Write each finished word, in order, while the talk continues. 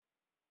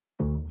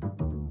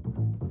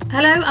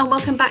Hello and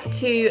welcome back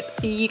to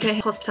the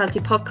UK Hospitality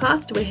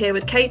Podcast. We're here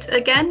with Kate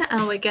again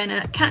and we're going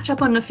to catch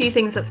up on a few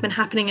things that's been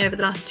happening over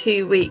the last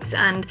 2 weeks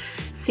and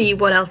see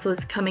what else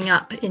is coming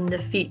up in the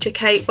future.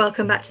 Kate,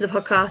 welcome back to the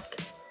podcast.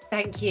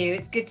 Thank you.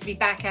 It's good to be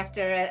back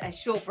after a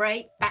short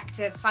break, back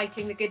to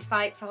fighting the good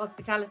fight for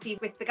hospitality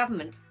with the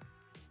government.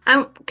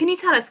 Can you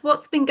tell us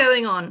what's been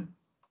going on?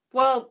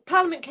 Well,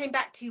 Parliament came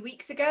back 2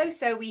 weeks ago,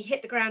 so we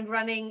hit the ground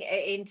running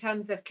in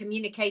terms of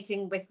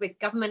communicating with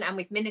government and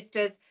with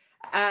ministers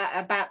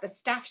about the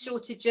staff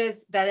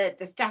shortages,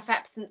 the staff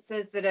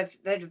absences that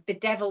have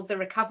bedeviled the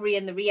recovery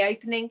and the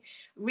reopening,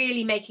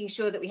 really making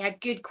sure that we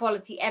had good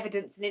quality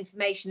evidence and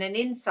information and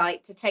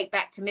insight to take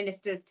back to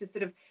ministers to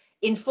sort of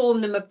inform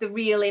them of the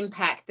real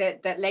impact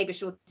that labour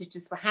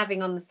shortages were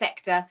having on the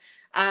sector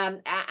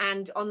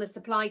and on the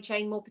supply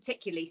chain more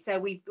particularly. So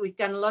we've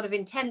done a lot of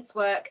intense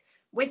work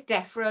with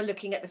DEFRA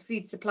looking at the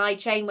food supply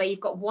chain, where you've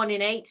got 1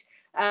 in 8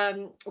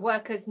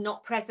 workers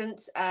not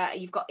present.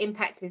 You've got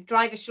impacts with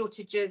driver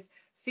shortages,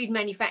 food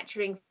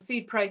manufacturing,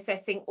 food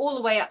processing, all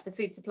the way up the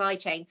food supply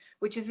chain,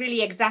 which has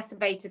really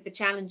exacerbated the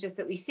challenges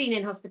that we've seen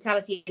in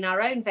hospitality in our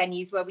own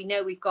venues, where we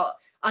know we've got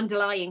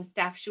underlying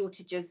staff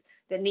shortages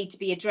that need to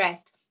be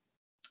addressed.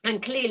 And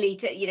clearly,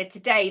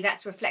 today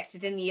that's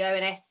reflected in the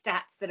ONS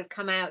stats that have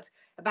come out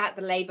about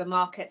the labour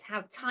market,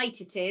 how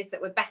tight it is,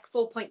 that we're back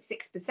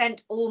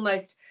 4.6%,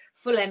 almost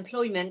full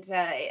employment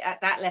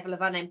at that level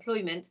of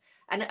unemployment,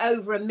 and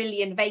over 1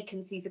 million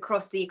vacancies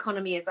across the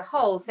economy as a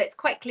whole. So it's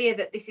quite clear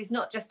that this is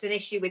not just an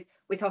issue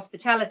with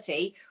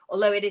hospitality,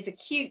 although it is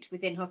acute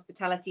within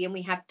hospitality, and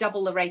we have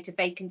double the rate of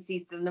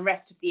vacancies than the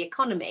rest of the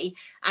economy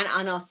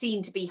and are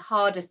seen to be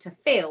harder to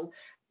fill.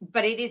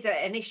 But it is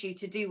an issue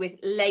to do with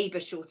labour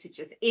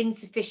shortages,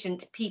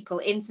 insufficient people,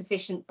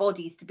 insufficient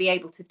bodies to be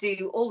able to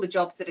do all the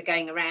jobs that are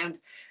going around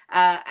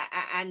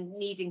and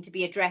needing to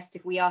be addressed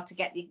if we are to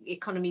get the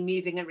economy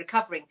moving and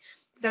recovering.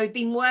 So we've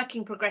been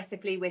working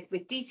progressively with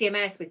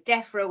DCMS, with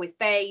DEFRA, with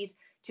BEIS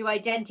to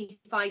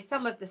identify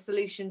some of the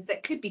solutions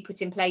that could be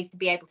put in place to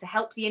be able to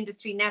help the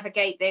industry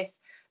navigate this,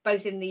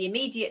 both in the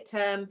immediate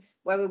term,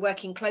 where we're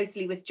working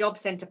closely with Job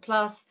Centre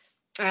Plus,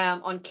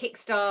 on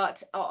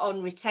Kickstart,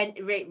 on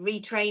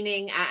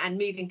retraining and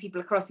moving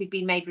people across who've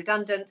been made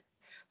redundant,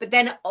 but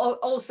then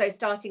also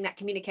starting that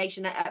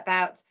communication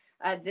about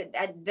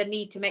the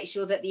need to make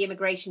sure that the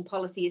immigration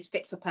policy is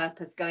fit for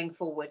purpose going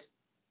forward.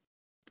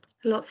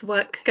 Lots of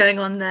work going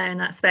on there in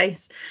that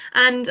space.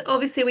 And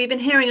obviously we've been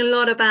hearing a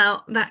lot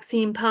about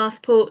vaccine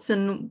passports,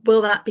 and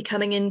will that be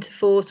coming into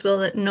force,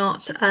 will it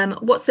not?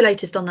 What's the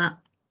latest on that?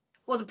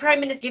 Well, the Prime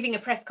Minister is giving a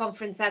press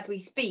conference as we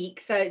speak,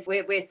 so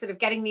we're sort of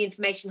getting the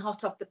information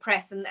hot off the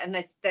press, and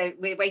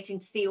we're waiting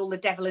to see all the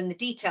devil in the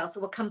details.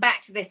 So we'll come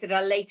back to this at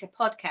a later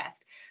podcast.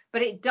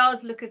 But it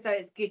does look as though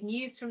it's good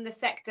news from the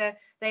sector.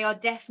 They are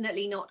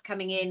definitely not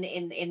coming in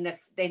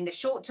the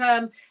short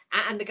term,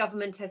 and the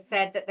government has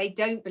said that they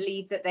don't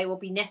believe that they will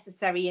be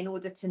necessary in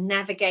order to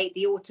navigate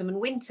the autumn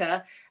and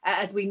winter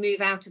as we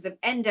move out of the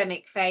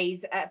pandemic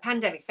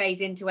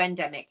phase into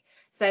endemic.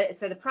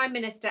 So the Prime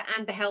Minister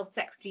and the Health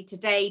Secretary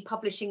today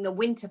publishing the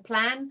winter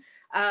plan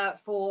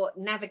for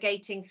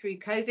navigating through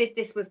COVID.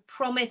 This was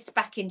promised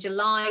back in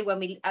July when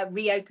we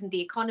reopened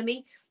the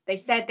economy. They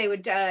said they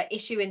would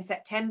issue in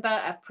September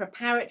a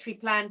preparatory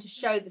plan to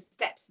show the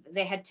steps that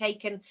they had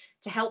taken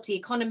to help the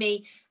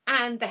economy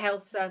and the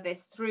health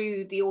service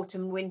through the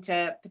autumn and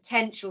winter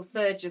potential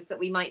surges that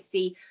we might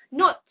see,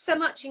 not so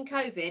much in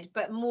COVID,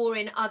 but more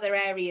in other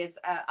areas,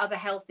 other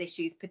health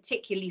issues,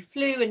 particularly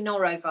flu and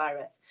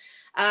norovirus.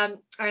 And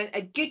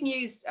good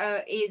news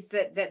is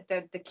that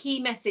the key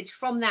message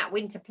from that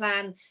winter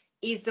plan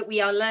is that we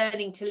are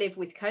learning to live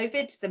with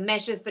COVID. The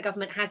measures the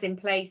government has in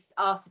place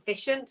are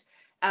sufficient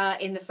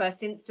in the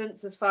first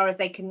instance, as far as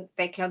they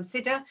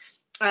consider.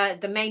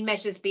 The main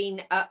measures being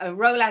a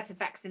rollout of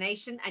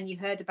vaccination, and you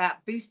heard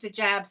about booster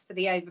jabs for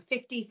the over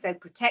 50s, so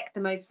protect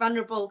the most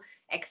vulnerable,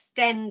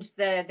 extend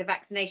the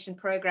vaccination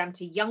programme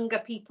to younger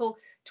people,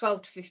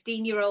 12 to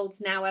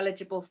 15-year-olds now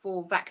eligible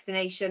for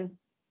vaccination,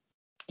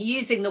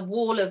 using the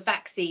wall of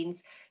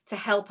vaccines to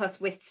help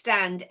us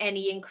withstand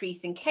any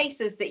increase in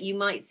cases that you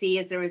might see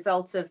as a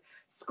result of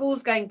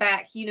schools going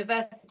back,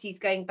 universities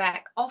going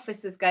back,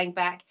 offices going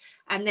back,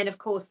 and then, of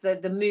course,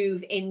 the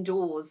move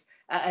indoors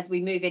as we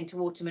move into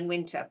autumn and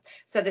winter.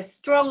 So the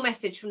strong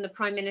message from the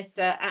Prime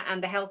Minister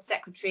and the Health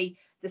Secretary,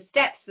 the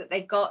steps that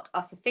they've got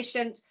are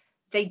sufficient.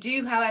 They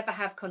do, however,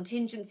 have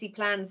contingency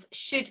plans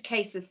should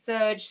cases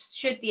surge,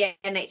 should the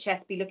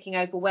NHS be looking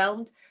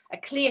overwhelmed, a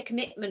clear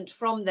commitment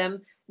from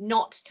them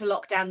not to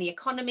lock down the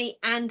economy,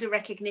 and a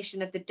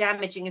recognition of the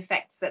damaging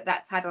effects that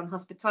that's had on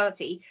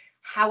hospitality.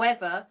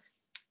 However,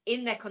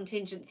 in their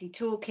contingency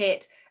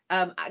toolkit,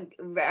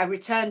 a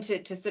return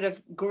to sort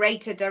of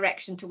greater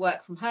direction to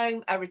work from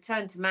home, a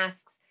return to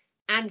masks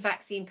and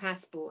vaccine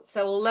passports.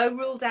 So although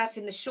ruled out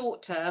in the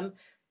short term,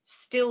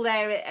 still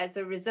there as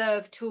a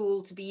reserve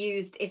tool to be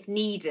used if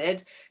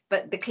needed,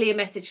 but the clear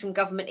message from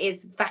government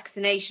is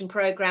vaccination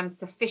programs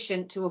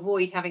sufficient to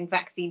avoid having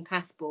vaccine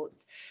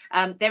passports.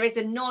 There is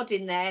a nod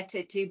in there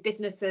to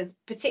businesses,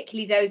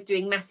 particularly those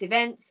doing mass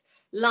events,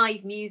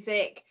 live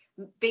music,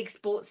 big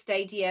sports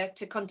stadia,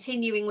 to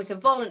continuing with a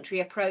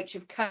voluntary approach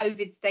of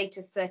COVID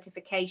status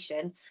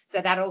certification,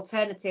 so that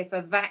alternative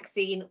of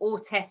vaccine or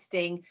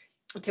testing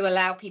to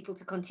allow people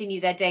to continue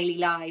their daily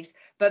lives,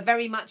 but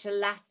very much a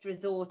last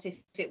resort if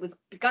it was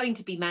going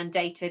to be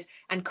mandated,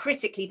 and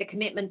critically the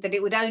commitment that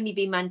it would only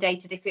be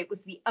mandated if it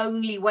was the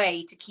only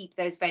way to keep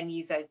those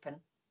venues open.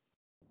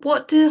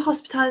 What do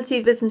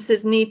hospitality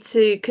businesses need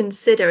to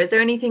consider? Is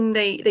there anything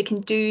they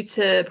can do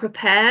to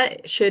prepare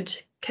should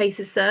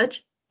cases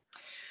surge?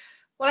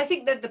 Well, I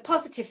think that the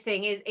positive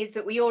thing is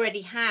that we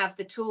already have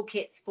the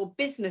toolkits for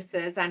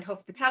businesses, and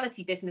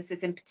hospitality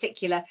businesses in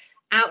particular,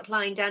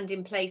 outlined and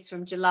in place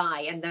from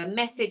July. And the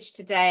message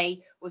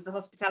today was the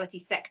hospitality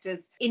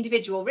sector's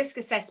individual risk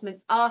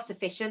assessments are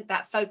sufficient,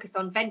 that focus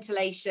on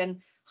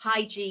ventilation,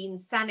 hygiene,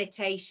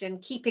 sanitation,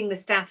 keeping the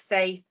staff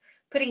safe,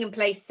 putting in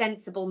place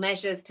sensible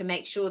measures to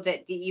make sure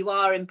that you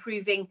are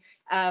improving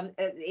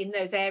in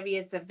those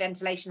areas of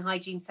ventilation,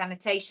 hygiene,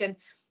 sanitation.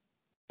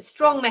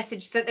 Strong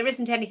message that there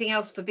isn't anything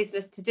else for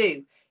business to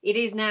do. It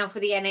is now for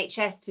the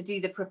NHS to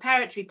do the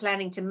preparatory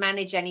planning to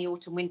manage any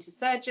autumn winter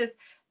surges,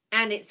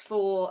 and it's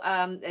for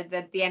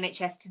the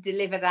NHS to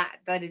deliver that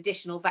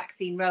additional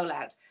vaccine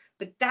rollout.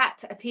 But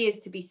that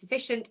appears to be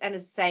sufficient, and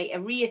as I say,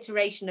 a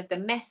reiteration of the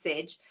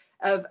message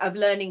of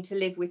learning to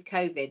live with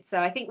COVID. So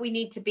I think we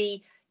need to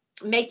be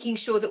making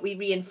sure that we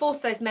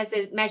reinforce those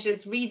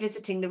measures,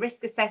 revisiting the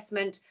risk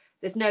assessment.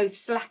 There's no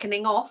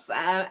slackening off,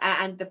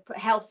 and the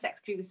Health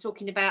Secretary was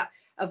talking about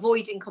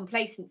avoiding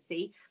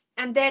complacency.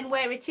 And then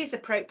where it is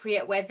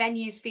appropriate, where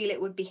venues feel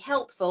it would be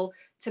helpful,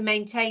 to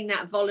maintain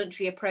that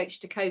voluntary approach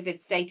to COVID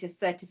status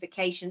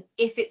certification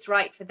if it's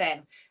right for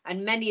them.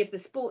 And many of the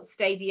sports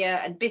stadia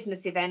and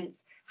business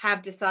events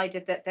have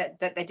decided that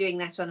they're doing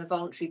that on a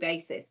voluntary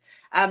basis.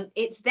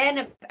 It's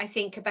then, I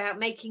think, about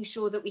making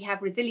sure that we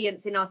have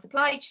resilience in our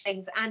supply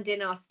chains and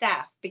in our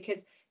staff,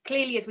 because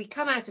clearly as we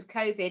come out of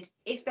COVID,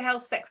 if the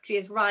Health Secretary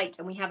is right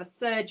and we have a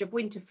surge of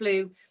winter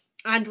flu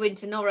and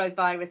winter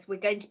norovirus, we're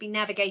going to be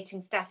navigating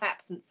staff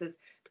absences,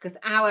 because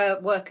our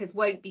workers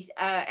won't be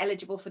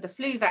eligible for the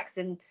flu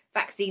vaccine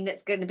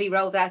that's going to be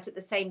rolled out at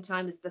the same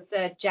time as the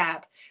third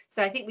jab.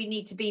 So I think we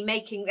need to be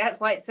that's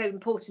why it's so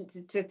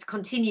important to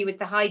continue with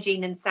the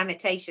hygiene and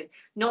sanitation,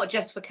 not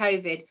just for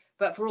COVID,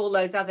 but for all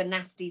those other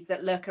nasties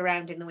that lurk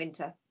around in the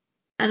winter.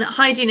 And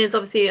hygiene is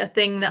obviously a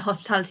thing that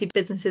hospitality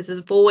businesses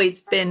have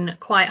always been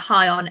quite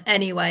high on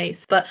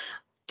anyways, but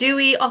do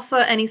we offer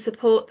any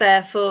support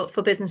there for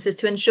businesses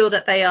to ensure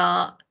that they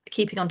are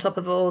keeping on top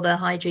of all their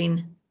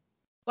hygiene?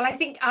 Well, I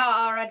think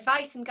our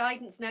advice and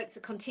guidance notes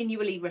are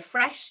continually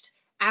refreshed,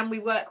 and we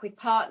work with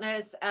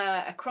partners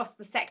across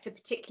the sector,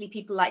 particularly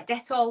people like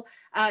Dettol,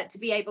 to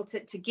be able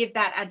to give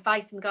that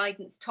advice and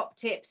guidance, top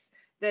tips,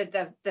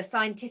 the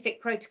scientific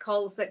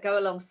protocols that go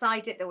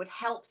alongside it that would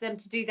help them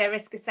to do their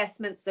risk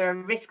assessments. There are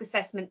risk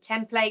assessment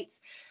templates.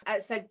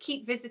 So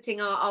keep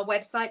visiting our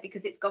website,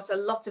 because it's got a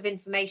lot of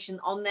information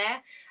on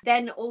there.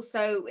 Then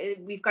also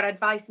we've got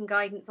advice and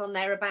guidance on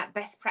there about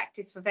best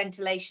practice for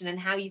ventilation and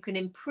how you can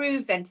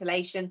improve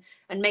ventilation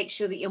and make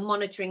sure that you're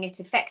monitoring it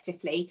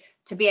effectively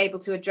to be able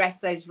to address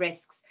those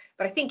risks.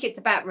 But I think it's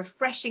about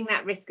refreshing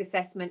that risk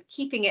assessment,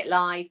 keeping it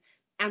live,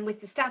 and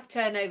with the staff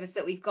turnovers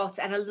that we've got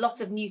and a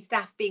lot of new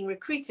staff being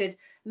recruited,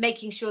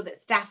 making sure that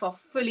staff are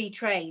fully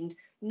trained,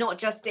 not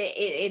just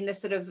in the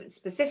sort of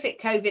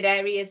specific COVID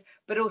areas,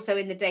 but also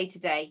in the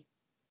day-to-day.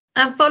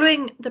 And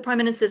following the Prime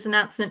Minister's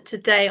announcement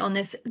today on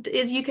this,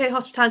 is UK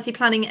Hospitality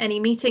planning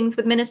any meetings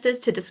with ministers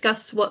to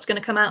discuss what's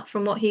going to come out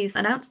from what he's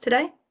announced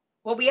today?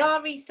 Well, we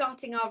are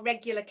restarting our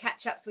regular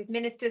catch-ups with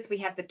ministers. We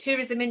have the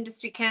Tourism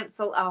Industry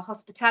Council, our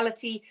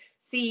Hospitality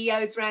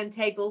CEOs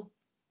Roundtable,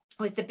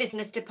 with the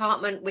business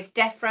department, with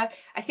DEFRA.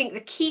 I think the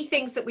key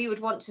things that we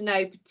would want to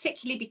know,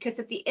 particularly because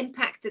of the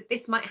impact that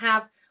this might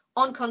have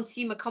on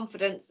consumer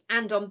confidence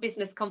and on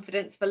business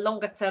confidence for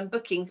longer term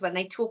bookings, when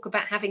they talk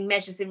about having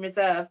measures in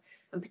reserve,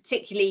 and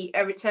particularly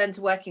a return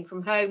to working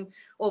from home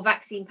or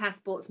vaccine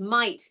passports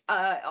might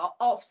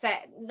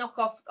knock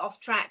off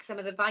track some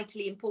of the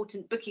vitally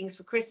important bookings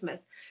for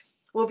Christmas.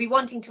 We'll be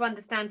wanting to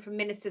understand from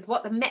ministers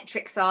what the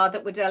metrics are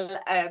that would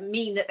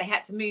mean that they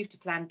had to move to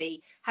Plan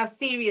B. How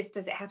serious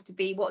does it have to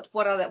be? What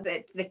are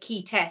the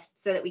key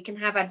tests, so that we can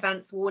have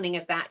advance warning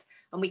of that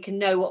and we can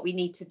know what we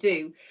need to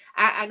do.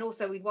 And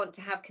also we want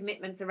to have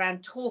commitments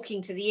around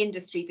talking to the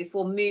industry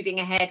before moving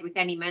ahead with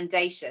any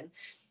mandation.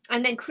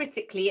 And then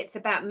critically, it's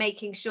about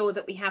making sure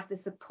that we have the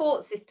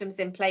support systems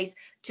in place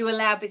to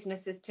allow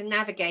businesses to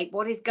navigate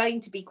what is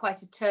going to be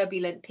quite a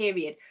turbulent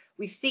period.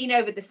 We've seen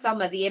over the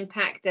summer the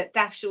impact that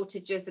staff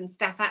shortages and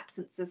staff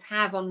absences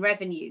have on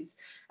revenues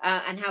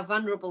and how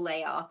vulnerable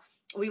they are.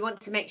 We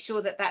want to make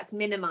sure that that's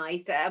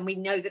minimised, and we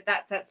know that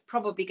that's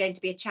probably going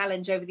to be a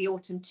challenge over the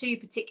autumn too,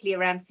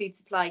 particularly around food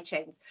supply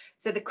chains.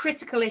 So the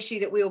critical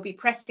issue that we will be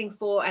pressing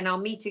for, and our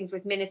meetings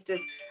with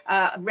ministers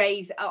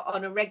raise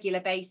on a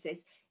regular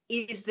basis,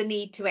 is the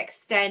need to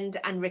extend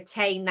and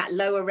retain that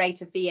lower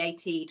rate of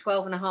VAT,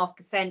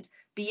 12.5%,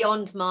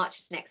 beyond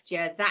March next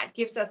year. That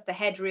gives us the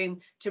headroom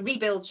to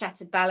rebuild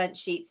shattered balance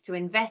sheets, to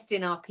invest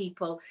in our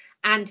people,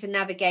 and to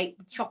navigate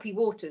choppy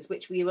waters,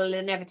 which we will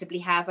inevitably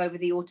have over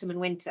the autumn and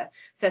winter.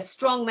 So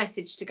strong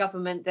message to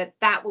government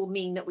that will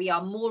mean that we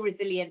are more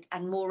resilient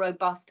and more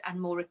robust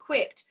and more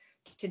equipped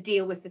to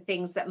deal with the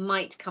things that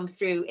might come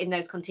through in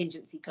those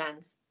contingency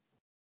plans.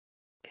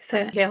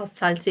 So UK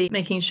Hospitality,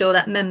 making sure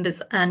that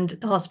members and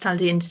the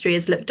hospitality industry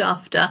is looked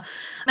after.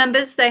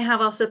 Members, they have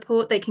our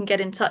support. They can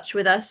get in touch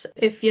with us.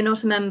 If you're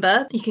not a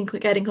member, you can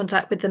get in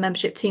contact with the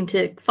membership team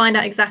to find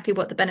out exactly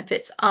what the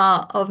benefits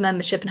are of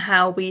membership and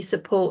how we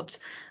support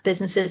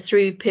businesses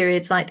through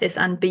periods like this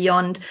and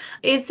beyond.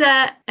 Is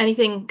there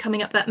anything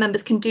coming up that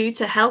members can do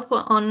to help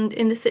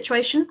in this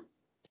situation?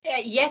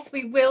 Yes,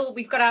 we will.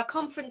 We've got our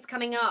conference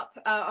coming up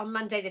on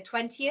Monday the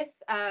 20th,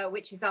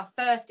 which is our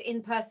first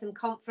in-person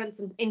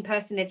conference and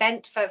in-person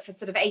event for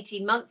sort of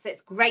 18 months. So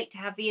it's great to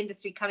have the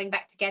industry coming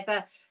back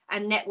together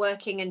and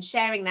networking and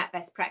sharing that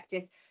best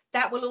practice.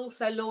 That will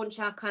also launch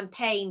our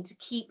campaign to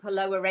keep a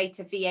lower rate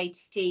of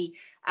VAT,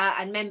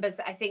 and members,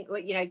 I think,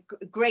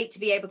 great to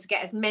be able to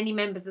get as many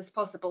members as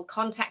possible,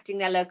 contacting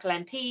their local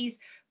MPs,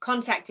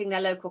 contacting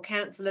their local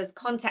councillors,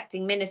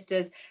 contacting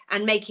ministers,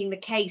 and making the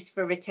case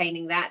for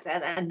retaining that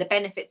and the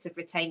benefits of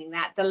retaining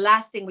that. The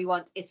last thing we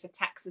want is for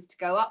taxes to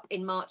go up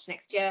in March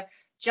next year,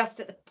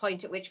 just at the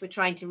point at which we're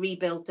trying to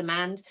rebuild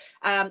demand.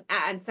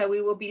 And so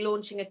we will be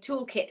launching a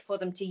toolkit for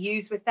them to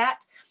use with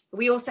that.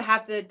 We also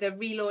have the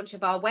relaunch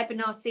of our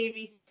webinar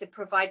series to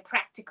provide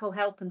practical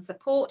help and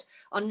support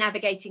on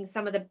navigating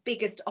some of the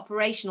biggest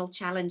operational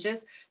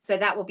challenges. So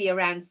that will be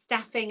around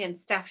staffing and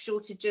staff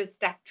shortages,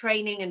 staff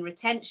training and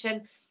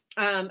retention,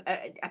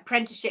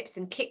 apprenticeships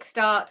and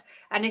kickstart.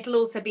 And it'll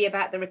also be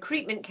about the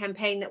recruitment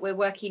campaign that we're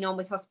working on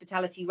with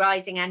Hospitality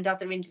Rising and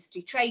other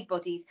industry trade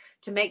bodies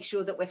to make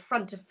sure that we're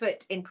front of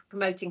foot in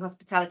promoting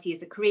hospitality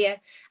as a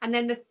career. And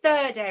then the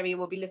third area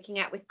we'll be looking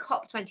at with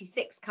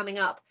COP26 coming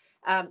up,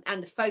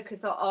 and the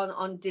focus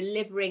on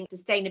delivering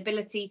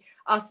sustainability.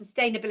 Our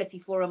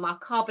sustainability forum, our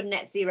carbon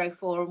net zero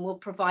forum, will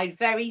provide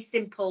very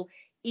simple,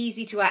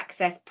 easy to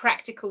access,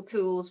 practical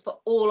tools for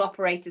all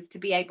operators to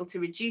be able to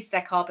reduce their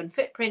carbon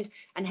footprint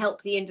and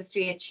help the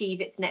industry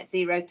achieve its net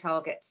zero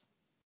targets.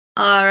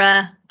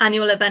 Our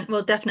annual event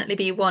will definitely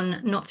be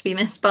one not to be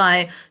missed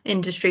by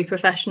industry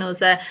professionals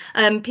there.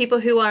 People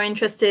who are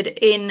interested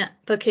in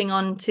booking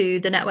onto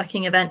the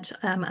networking event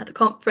at the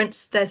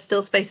conference, there's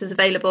still spaces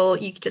available.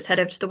 You can just head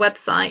over to the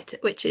website,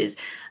 which is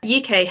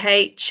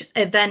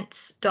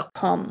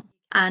ukhevents.com,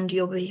 and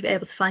you'll be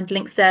able to find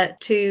links there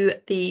to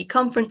the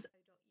conference.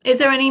 Is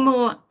there any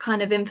more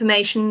kind of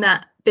information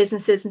that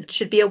businesses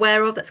should be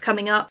aware of that's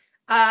coming up?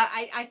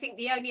 I think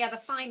the only other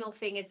final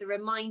thing is a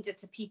reminder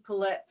to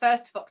people that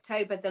 1st of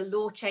October, the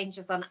law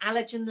changes on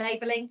allergen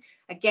labelling.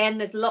 Again,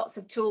 there's lots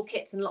of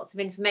toolkits and lots of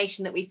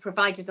information that we've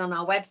provided on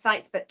our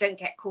websites, but don't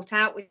get caught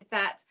out with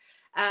that.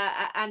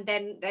 And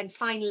then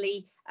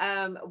finally,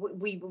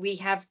 we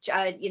have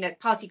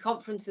party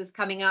conferences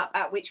coming up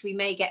at which we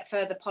may get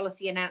further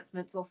policy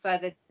announcements or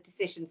further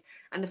decisions.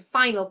 And the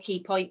final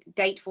key point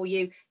date for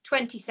you,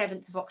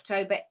 27th of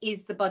October,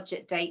 is the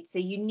budget date. So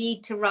you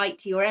need to write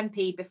to your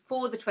MP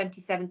before the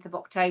 27th of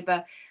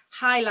October,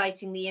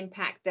 highlighting the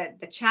impact,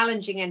 that the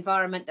challenging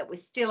environment that we're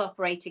still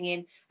operating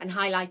in, and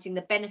highlighting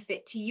the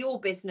benefit to your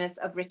business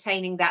of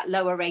retaining that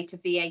lower rate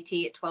of VAT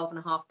at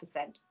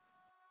 12.5%.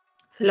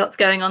 So lots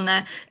going on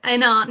there.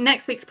 In our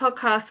next week's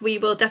podcast, we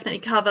will definitely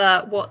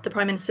cover what the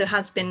Prime Minister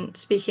has been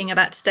speaking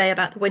about today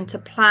about the winter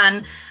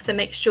plan. So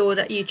make sure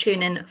that you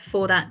tune in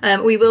for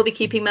that. We will be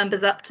keeping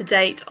members up to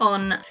date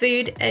on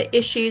food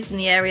issues in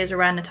the areas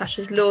around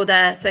Natasha's Law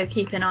there. So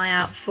keep an eye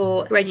out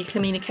for regular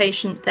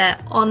communication there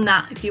on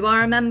that if you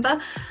are a member.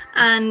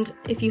 And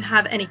if you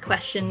have any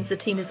questions, the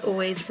team is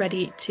always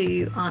ready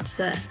to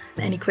answer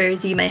any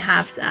queries you may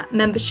have at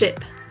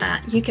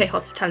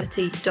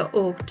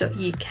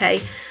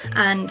membership@ukhospitality.org.uk.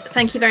 And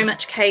thank you very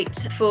much, Kate,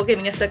 for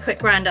giving us a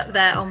quick roundup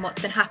there on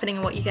what's been happening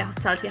and what UK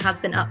Hospitality has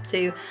been up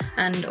to,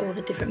 and all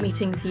the different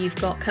meetings you've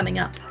got coming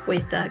up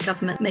with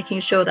government, making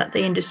sure that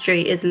the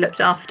industry is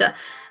looked after.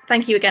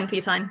 Thank you again for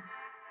your time.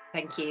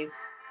 Thank you.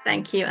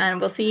 Thank you,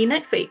 and we'll see you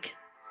next week.